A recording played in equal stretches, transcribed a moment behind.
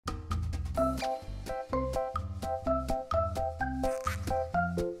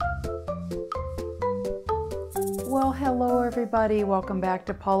Well, hello everybody. Welcome back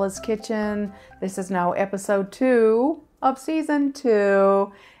to Paula's Kitchen. This is now episode 2 of season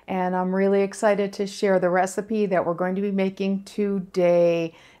 2, and I'm really excited to share the recipe that we're going to be making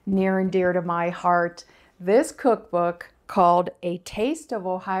today, near and dear to my heart. This cookbook, called A Taste of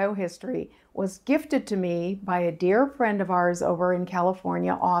Ohio History, was gifted to me by a dear friend of ours over in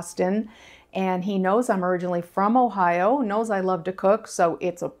California, Austin, and he knows I'm originally from Ohio, knows I love to cook, so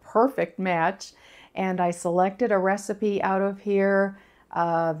it's a perfect match. And I selected a recipe out of here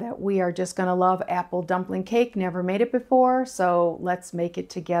that we are just going to love. Apple dumpling cake. Never made it before, so let's make it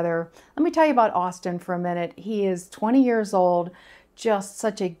together. Let me tell you about Austin for a minute. He is 20 years old, just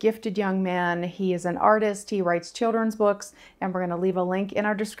such a gifted young man. He is an artist. He writes children's books, and we're going to leave a link in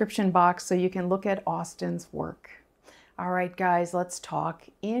our description box so you can look at Austin's work. All right, guys, let's talk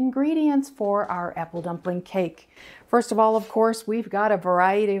ingredients for our apple dumpling cake. First of all, of course, we've got a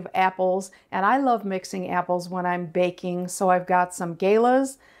variety of apples, and I love mixing apples when I'm baking. So I've got some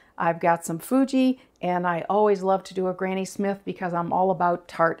Galas, I've got some Fuji, and I always love to do a Granny Smith because I'm all about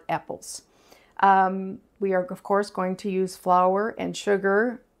tart apples. We are, of course, going to use flour and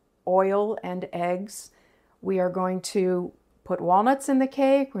sugar, oil and eggs. We are going to put walnuts in the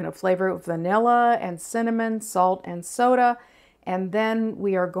cake. We're going to flavor it with vanilla and cinnamon, salt and soda. And then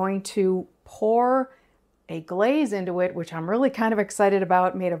we are going to pour a glaze into it, which I'm really kind of excited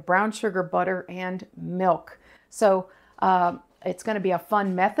about, made of brown sugar, butter, and milk. So it's going to be a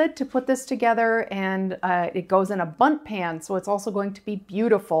fun method to put this together, and it goes in a bundt pan, so it's also going to be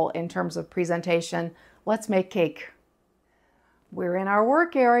beautiful in terms of presentation. Let's make cake. We're in our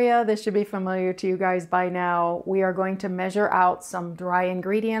work area. This should be familiar to you guys by now. We are going to measure out some dry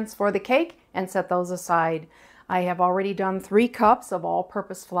ingredients for the cake and set those aside. I have already done 3 cups of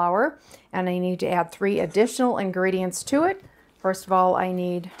all-purpose flour, and I need to add 3 additional ingredients to it. First of all, I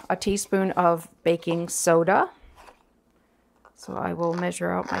need a teaspoon of baking soda. So I will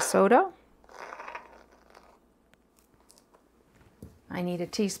measure out my soda. I need a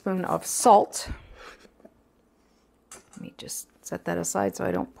teaspoon of salt. Let me just set that aside so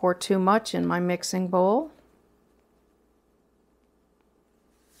I don't pour too much in my mixing bowl.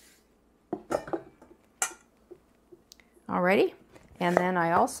 Alrighty, and then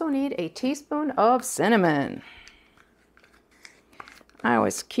I also need a teaspoon of cinnamon. I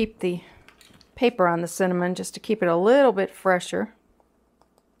always keep the paper on the cinnamon just to keep it a little bit fresher.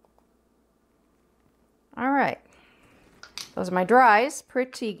 Alright, those are my dries.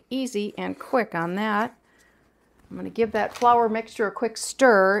 Pretty easy and quick on that. I'm going to give that flour mixture a quick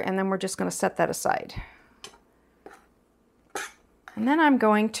stir, and then we're just going to set that aside. And then I'm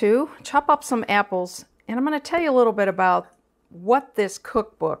going to chop up some apples, and I'm going to tell you a little bit about what this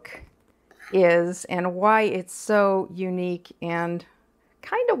cookbook is and why it's so unique and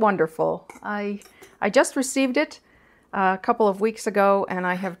kind of wonderful. I just received it a couple of weeks ago, and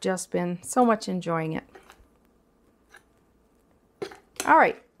I have just been so much enjoying it. All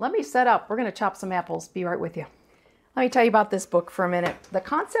right, let me set up. We're going to chop some apples. Be right with you. Let me tell you about this book for a minute. The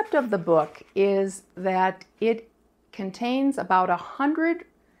concept of the book is that it contains about 100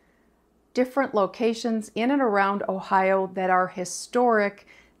 different locations in and around Ohio that are historic,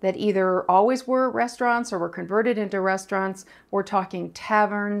 that either always were restaurants or were converted into restaurants. We're talking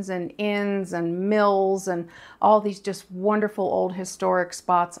taverns and inns and mills and all these just wonderful old historic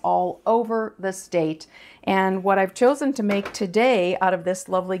spots all over the state. And what I've chosen to make today out of this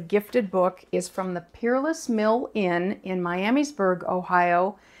lovely gifted book is from the Peerless Mill Inn in Miamisburg,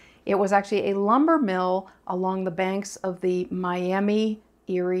 Ohio. It was actually a lumber mill along the banks of the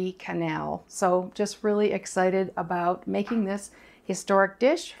Miami-Erie Canal. So just really excited about making this historic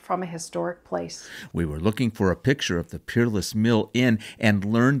dish from a historic place. We were looking for a picture of the Peerless Mill Inn and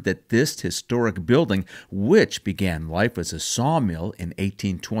learned that this historic building, which began life as a sawmill in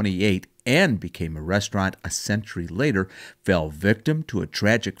 1828 and became a restaurant a century later, fell victim to a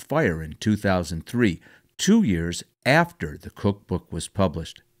tragic fire in 2003, 2 years after the cookbook was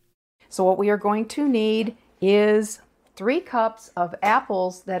published. So what we are going to need is 3 cups of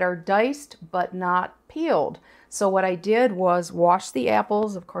apples that are diced but not peeled. So what I did was wash the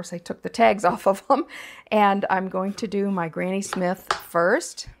apples. Of course, I took the tags off of them, and I'm going to do my Granny Smith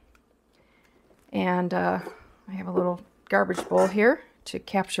first. And I have a little garbage bowl here to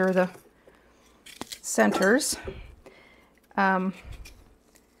capture the centers. The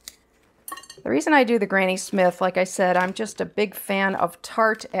reason I do the Granny Smith, like I said, I'm just a big fan of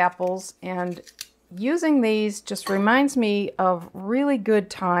tart apples, and using these just reminds me of really good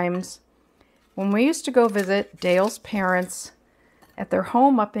times when we used to go visit Dale's parents at their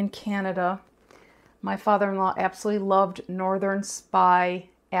home up in Canada. My father-in-law absolutely loved Northern Spy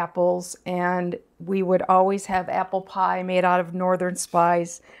apples, and we would always have apple pie made out of northern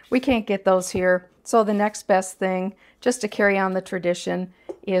spice. We can't get those here, so the next best thing, just to carry on the tradition,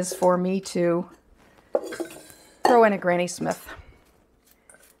 is for me to throw in a Granny Smith.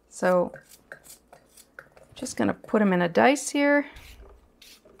 So just going to put them in a dice here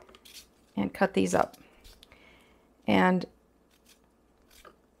and cut these up. And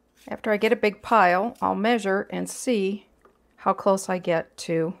after I get a big pile, I'll measure and see how close I get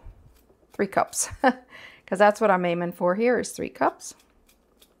to 3 cups. Because that's what I'm aiming for here, is 3 cups.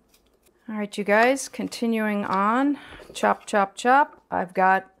 All right, you guys, continuing on. Chop, chop, chop. I've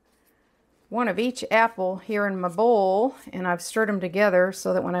got one of each apple here in my bowl, and I've stirred them together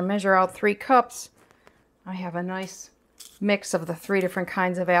so that when I measure out 3 cups, I have a nice mix of the 3 different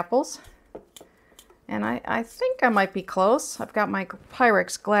kinds of apples. And I think I might be close. I've got my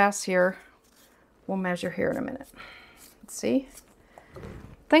Pyrex glass here. We'll measure here in a minute. Let's see.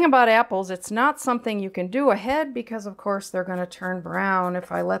 Thing about apples, it's not something you can do ahead because, of course, they're going to turn brown if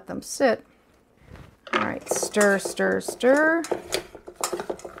I let them sit. All right, stir, stir, stir.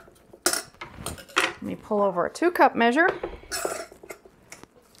 Let me pull over a 2-cup measure.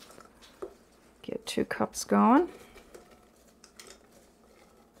 Get 2 cups going.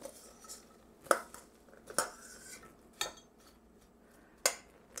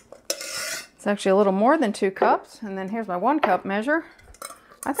 It's actually a little more than 2 cups. And then here's my 1-cup measure.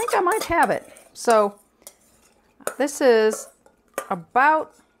 I think I might have it. So this is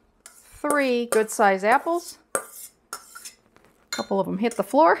about 3 good-sized apples. A couple of them hit the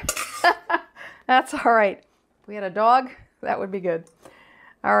floor. That's all right. If we had a dog, that would be good.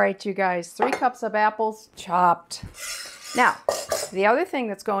 All right, you guys, 3 cups of apples chopped. Now, the other thing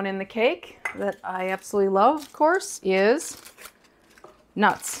that's going in the cake that I absolutely love, of course, is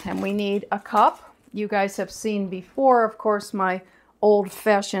nuts. And we need a cup. You guys have seen before, of course, my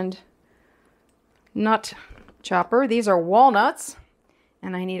old-fashioned nut chopper. These are walnuts,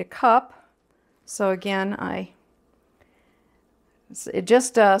 and I need a cup. So again, it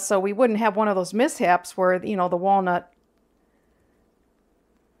just so we wouldn't have one of those mishaps where, you know, the walnut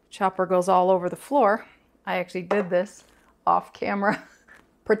chopper goes all over the floor. I actually did this off camera,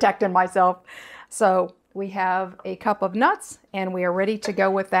 protecting myself. So we have a cup of nuts, and we are ready to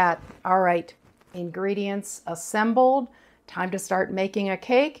go with that. All right, ingredients assembled. Time to start making a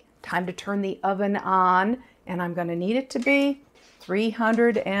cake. Time to turn the oven on, and I'm going to need it to be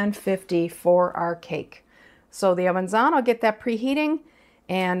 350 for our cake. So the oven's on. I'll get that preheating,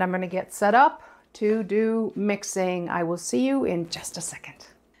 and I'm going to get set up to do mixing. I will see you in just a second.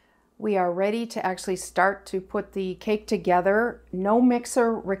 We are ready to actually start to put the cake together. No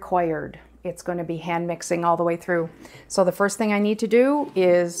mixer required. It's going to be hand mixing all the way through. So the first thing I need to do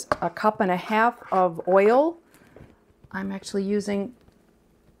is 1.5 cups of oil. I'm actually using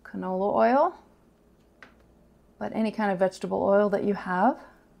canola oil, but any kind of vegetable oil that you have.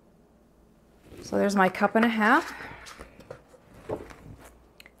 So there's my 1.5 cups.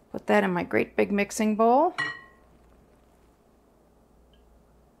 Put that in my great big mixing bowl.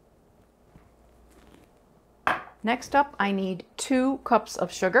 Next up, I need 2 cups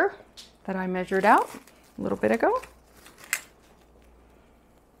of sugar that I measured out a little bit ago.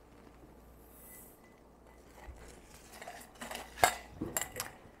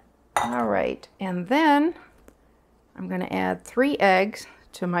 All right, and then I'm going to add 3 eggs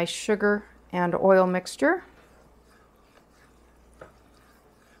to my sugar and oil mixture.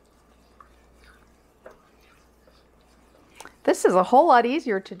 This is a whole lot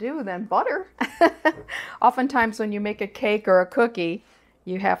easier to do than butter. Oftentimes when you make a cake or a cookie,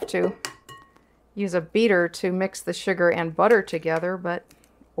 you have to use a beater to mix the sugar and butter together, but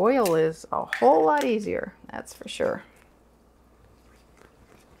oil is a whole lot easier, that's for sure.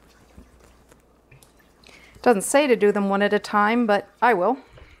 It doesn't say to do them one at a time, but I will.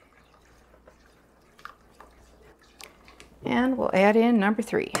 And we'll add in number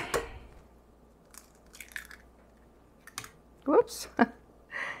 3. Whoops.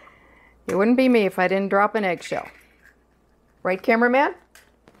 It wouldn't be me if I didn't drop an eggshell. Right, cameraman?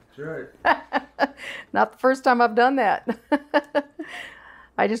 That's right. Not the first time I've done that.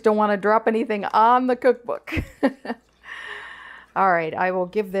 I just don't want to drop anything on the cookbook. All right, I will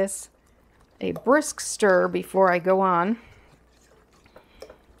give this a brisk stir before I go on.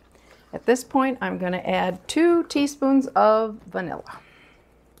 At this point, I'm going to add 2 teaspoons of vanilla.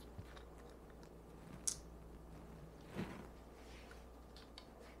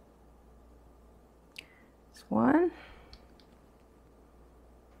 That's 1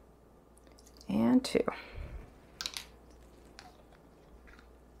 and 2.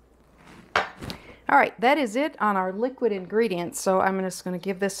 All right, that is it on our liquid ingredients. So I'm just going to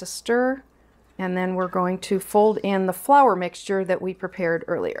give this a stir, and then we're going to fold in the flour mixture that we prepared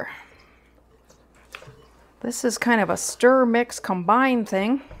earlier. This is kind of a stir mix combine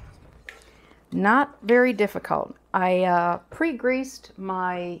thing. Not very difficult. I pre-greased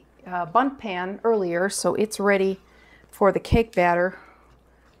my bundt pan earlier, so it's ready for the cake batter.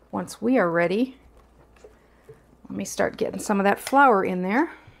 Once we are ready, let me start getting some of that flour in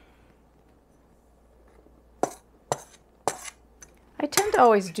there. I tend to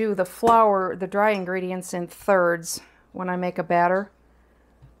always do the flour, the dry ingredients, in thirds when I make a batter.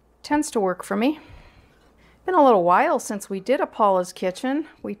 Tends to work for me. Been a little while since we did a Paula's Kitchen.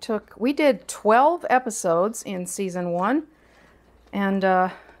 We did 12 episodes in season 1,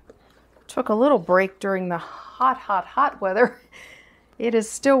 and took a little break during the hot weather. It is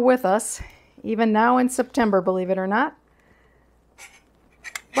still with us, even now in September, believe it or not.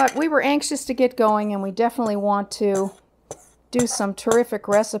 But we were anxious to get going, and we definitely want to do some terrific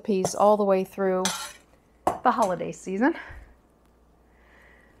recipes all the way through the holiday season.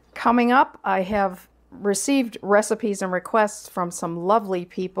 Coming up, I have received recipes and requests from some lovely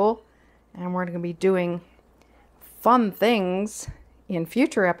people, and we're going to be doing fun things in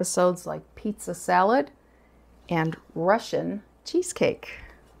future episodes like pizza salad and Russian cheesecake.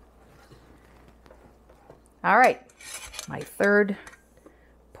 All right, my third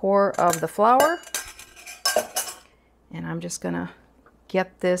pour of the flour, and I'm just going to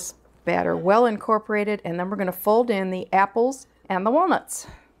get this batter well incorporated, and then we're going to fold in the apples and the walnuts.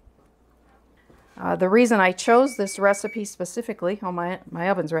 The reason I chose this recipe specifically, oh, my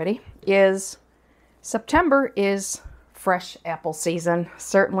oven's ready, is September is fresh apple season,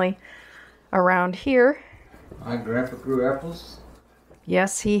 certainly around here. My grandpa grew apples.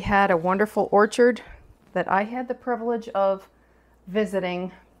 Yes, he had a wonderful orchard that I had the privilege of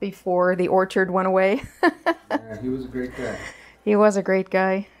visiting before the orchard went away. Yeah, he was a great guy. He was a great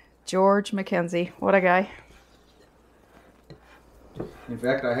guy. George McKenzie, what a guy. In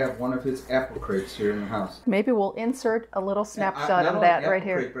fact, I have one of his apple crates here in the house. Maybe we'll insert a little snapshot of that right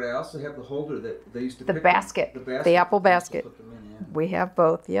here. Crate, but I also have the holder that they used to the basket, the apple basket. Put them in, yeah. We have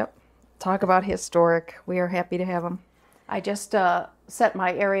both, yep. Talk about historic. We are happy to have them. I just set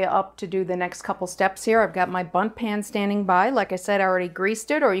my area up to do the next couple steps here. I've got my bundt pan standing by. Like I said, I already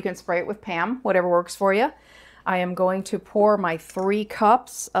greased it, or you can spray it with Pam, whatever works for you. I am going to pour my 3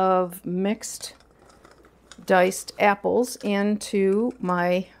 cups of mixed diced apples into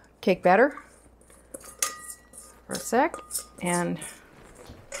my cake batter for a sec, and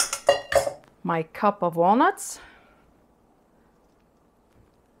my cup of walnuts.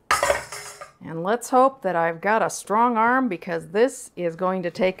 And let's hope that I've got a strong arm, because this is going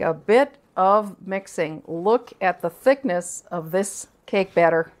to take a bit of mixing. Look at the thickness of this cake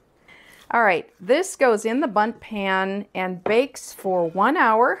batter. All right, this goes in the bundt pan and bakes for 1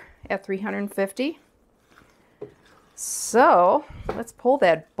 hour at 350. So let's pull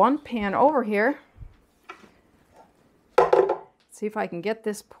that bundt pan over here. See if I can get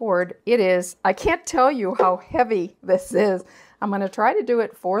this poured. It is, I can't tell you how heavy this is. I'm going to try to do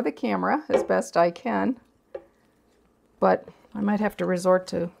it for the camera as best I can, but I might have to resort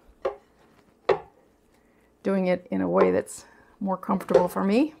to doing it in a way that's more comfortable for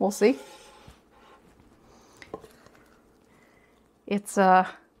me. We'll see. It's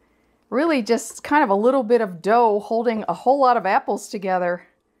really just kind of a little bit of dough holding a whole lot of apples together.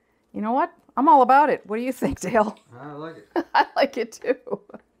 You know what? I'm all about it. What do you think, Dale? I like it. I like it too.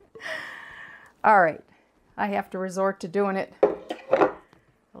 All right. I have to resort to doing it a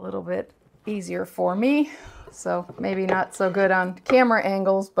little bit easier for me. So maybe not so good on camera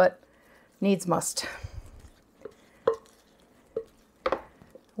angles, but needs must.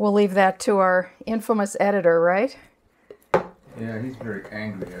 We'll leave that to our infamous editor, right? Yeah, he's a very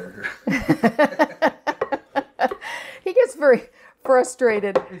angry editor. He gets very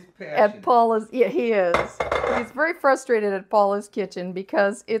frustrated at Paula's. Yeah, he is. He's very frustrated at Paula's Kitchen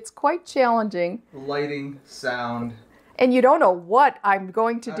because it's quite challenging. Lighting, sound. And you don't know what I'm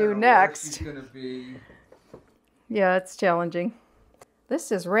going to do next. She's gonna be. Yeah, it's challenging.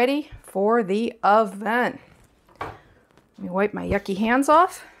 This is ready for the oven. Let me wipe my yucky hands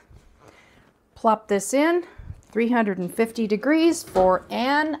off. Plop this in. 350 degrees for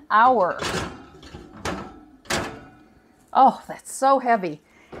an hour. Oh, that's so heavy.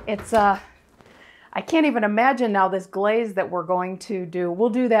 It's, I can't even imagine now this glaze that we're going to do. We'll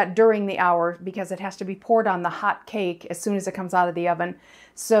do that during the hour because it has to be poured on the hot cake as soon as it comes out of the oven.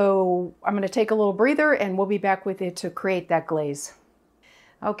 So I'm going to take a little breather and we'll be back with it to create that glaze.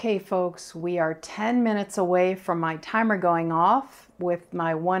 Okay, folks, we are 10 minutes away from my timer going off. with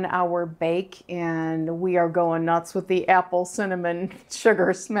my 1 hour bake, and we are going nuts with the apple cinnamon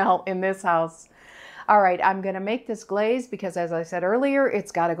sugar smell in this house. All right, I'm gonna make this glaze because, as I said earlier,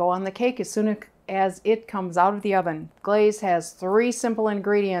 it's gotta go on the cake as soon as it comes out of the oven. Glaze has 3 simple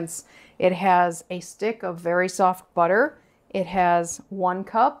ingredients. It has a stick of very soft butter, it has 1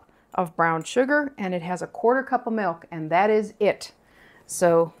 cup of brown sugar, and it has a 1/4 cup of milk, and that is it.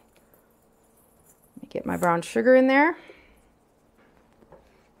 So let me get my brown sugar in there,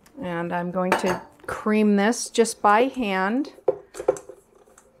 and I'm going to cream this just by hand,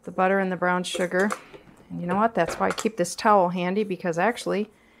 the butter and the brown sugar. And you know what, that's why I keep this towel handy, because actually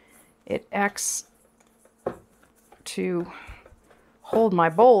it acts to hold my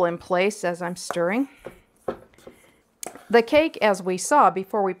bowl in place as I'm stirring. The cake, as we saw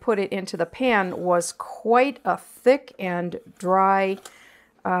before we put it into the pan, was quite a thick and dry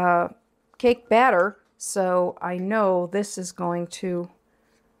cake batter, so I know this is going to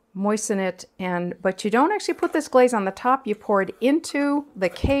moisten it. But you don't actually put this glaze on the top, you pour it into the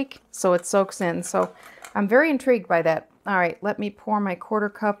cake so it soaks in. So I'm very intrigued by that. All right, let me pour my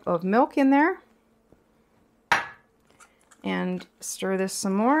 1/4 cup of milk in there and stir this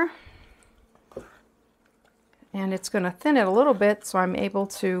some more. And it's going to thin it a little bit so I'm able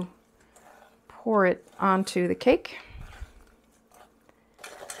to pour it onto the cake.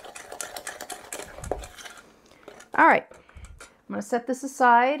 All right, I'm going to set this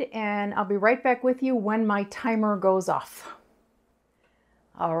aside and I'll be right back with you when my timer goes off.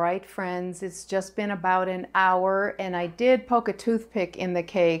 All right, friends, it's just been about an hour, and I did poke a toothpick in the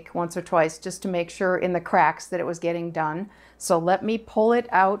cake once or twice just to make sure in the cracks that it was getting done. So let me pull it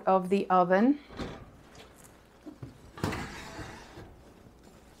out of the oven.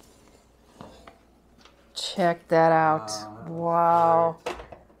 Check that out. Wow.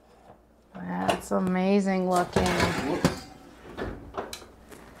 That's amazing looking.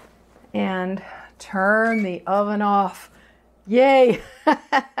 And turn the oven off. Yay!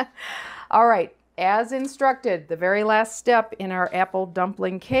 All right, as instructed, the very last step in our apple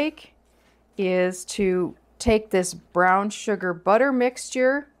dumpling cake is to take this brown sugar butter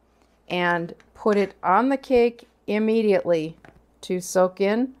mixture and put it on the cake immediately to soak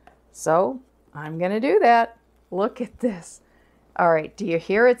in. So I'm gonna do that. Look at this. All right, do you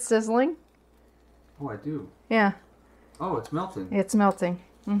hear it sizzling? Oh, I do. Yeah. Oh, it's melting. It's melting.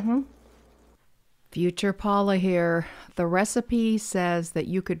 Mm-hmm. Future Paula here. The recipe says that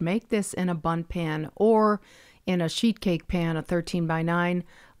you could make this in a bun pan or in a sheet cake pan, a 13 by 9.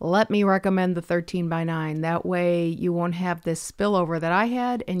 Let me recommend the 13 by 9. That way you won't have this spillover that I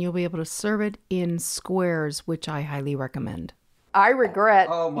had, and you'll be able to serve it in squares, which I highly recommend. I regret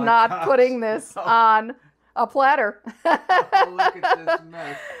not putting this on a platter. Oh, look at this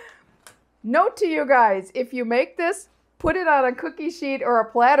mess. Note to you guys, if you make this, put it on a cookie sheet or a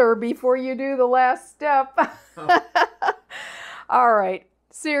platter before you do the last step. All right,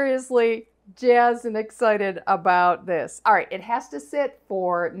 seriously, jazzed and excited about this. All right, it has to sit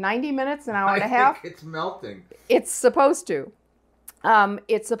for 90 minutes, an hour and a half. I think it's melting. It's supposed to.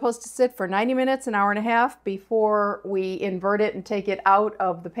 It's supposed to sit for 90 minutes, an hour and a half before we invert it and take it out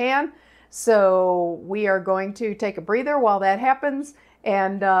of the pan. So we are going to take a breather while that happens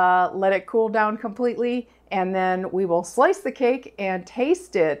and let it cool down completely. And then we will slice the cake and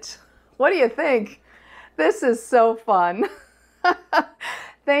taste it. What do you think? This is so fun.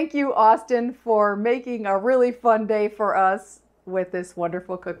 Thank you, Austin, for making a really fun day for us with this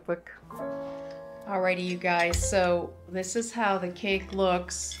wonderful cookbook. Alrighty, you guys, so this is how the cake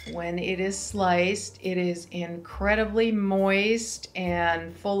looks when it is sliced. It is incredibly moist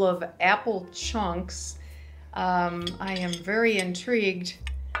and full of apple chunks. I am very intrigued.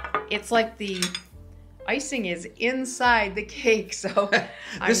 It's like the icing is inside the cake, so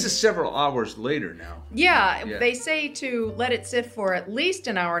this is several hours later now. Yeah, they say to let it sit for at least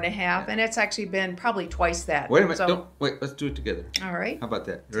an hour and a half, and it's actually been probably twice that. Wait a minute, don't wait, let's do it together. All right. How about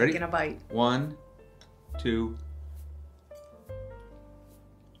that? You ready? Taking a bite. 1, 2.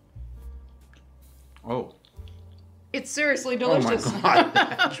 Oh. It's seriously delicious. Oh my God,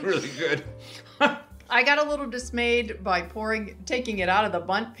 that's really good. I got a little dismayed by taking it out of the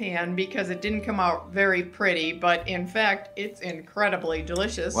bundt pan because it didn't come out very pretty, but in fact, it's incredibly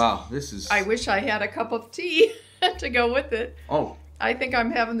delicious. Wow, this is... I wish I had a cup of tea to go with it. Oh. I think I'm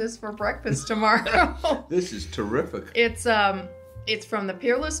having this for breakfast tomorrow. This is terrific. It's from the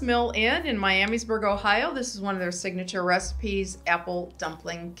Peerless Mill Inn in Miamisburg, Ohio. This is one of their signature recipes, apple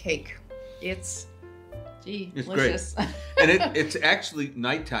dumpling cake. It's delicious. Great. And it's actually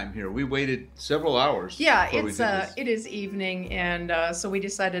nighttime here. We waited several hours. Yeah, it is evening, and so we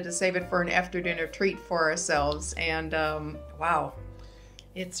decided to save it for an after dinner treat for ourselves. And wow,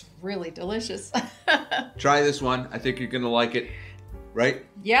 It's really delicious. Try this one. I think you're going to like it. Right?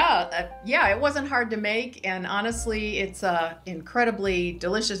 Yeah, it wasn't hard to make, and honestly, it's incredibly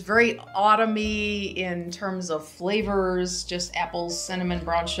delicious, very autumny in terms of flavors, just apples, cinnamon,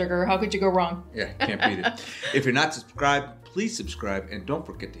 brown sugar. How could you go wrong? Yeah, can't beat it. If you're not subscribed, please subscribe, and don't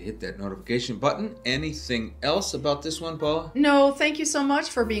forget to hit that notification button. Anything else about this one, Paula? No, thank you so much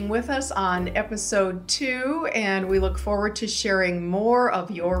for being with us on episode 2, and we look forward to sharing more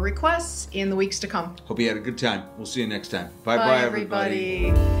of your requests in the weeks to come. Hope you had a good time. We'll see you next time. Bye-bye,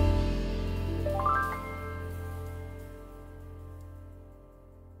 everybody.